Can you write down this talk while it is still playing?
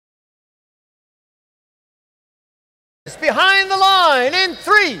It's behind the line in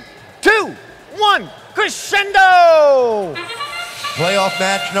 3, 2, 1, crescendo! Playoff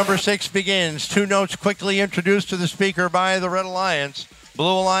match number 6 begins. Two notes quickly introduced to the speaker by the Red Alliance.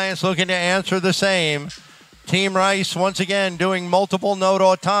 Blue Alliance looking to answer the same. Team Rice once again doing multiple note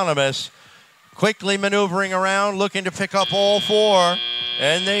autonomous. Quickly maneuvering around, looking to pick up all four.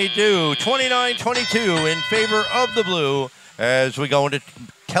 And they do. 29-22 in favor of the blue as we go into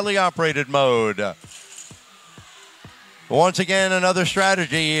teleoperated mode. Once again, another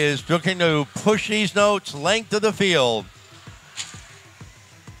strategy is looking to push these notes length of the field.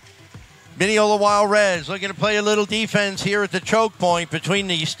 Mineola Wild Reds looking to play a little defense here at the choke point between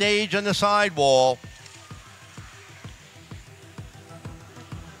the stage and the sidewall.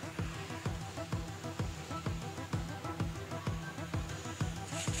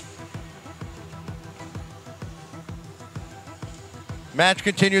 Match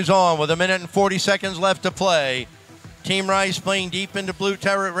continues on with 1 minute and 40 seconds left to play. Team Rice playing deep into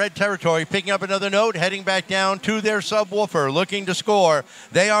red territory, picking up another note, heading back down to their subwoofer, looking to score.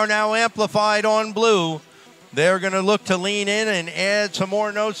 They are now amplified on blue. They're going to look to lean in and add some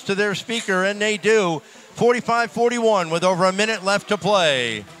more notes to their speaker, and they do. 45-41 with over 1 minute left to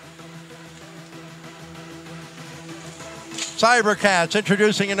play. Cybercats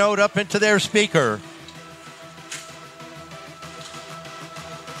introducing a note up into their speaker.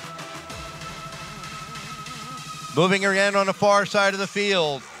 Moving again on the far side of the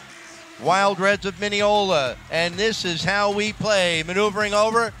field. Wild Reds of Mineola. And this is how we play. Maneuvering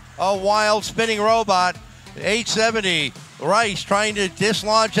over a wild spinning robot. 870. Rice trying to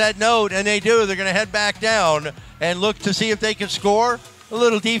dislodge that note, and they do. They're going to head back down and look to see if they can score. A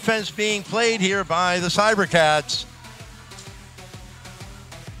little defense being played here by the Cybercats.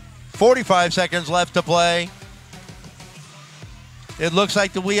 45 seconds left to play. It looks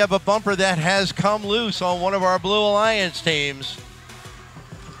like that we have a bumper that has come loose on one of our Blue Alliance teams.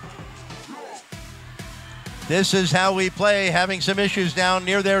 This is how we play, having some issues down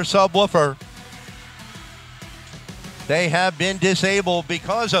near their subwoofer. They have been disabled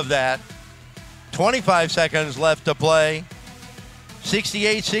because of that. 25 seconds left to play.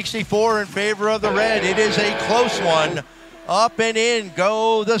 68-64 in favor of the red. It is a close one. Up and in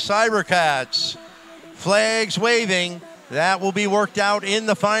go the Cybercats. Flags waving. That will be worked out in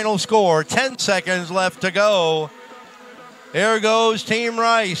the final score. 10 seconds left to go. There goes Team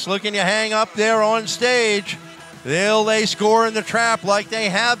Rice looking to hang up there on stage. Will they score in the trap like they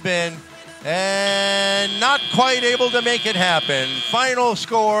have been? And not quite able to make it happen. Final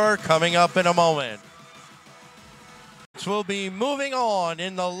score coming up in a moment. We'll be moving on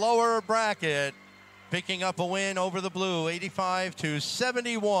in the lower bracket, picking up a win over the blue,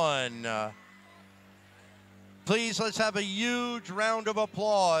 85-71. Please, let's have a huge round of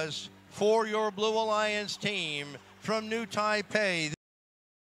applause for your Blue Alliance team from New Taipei.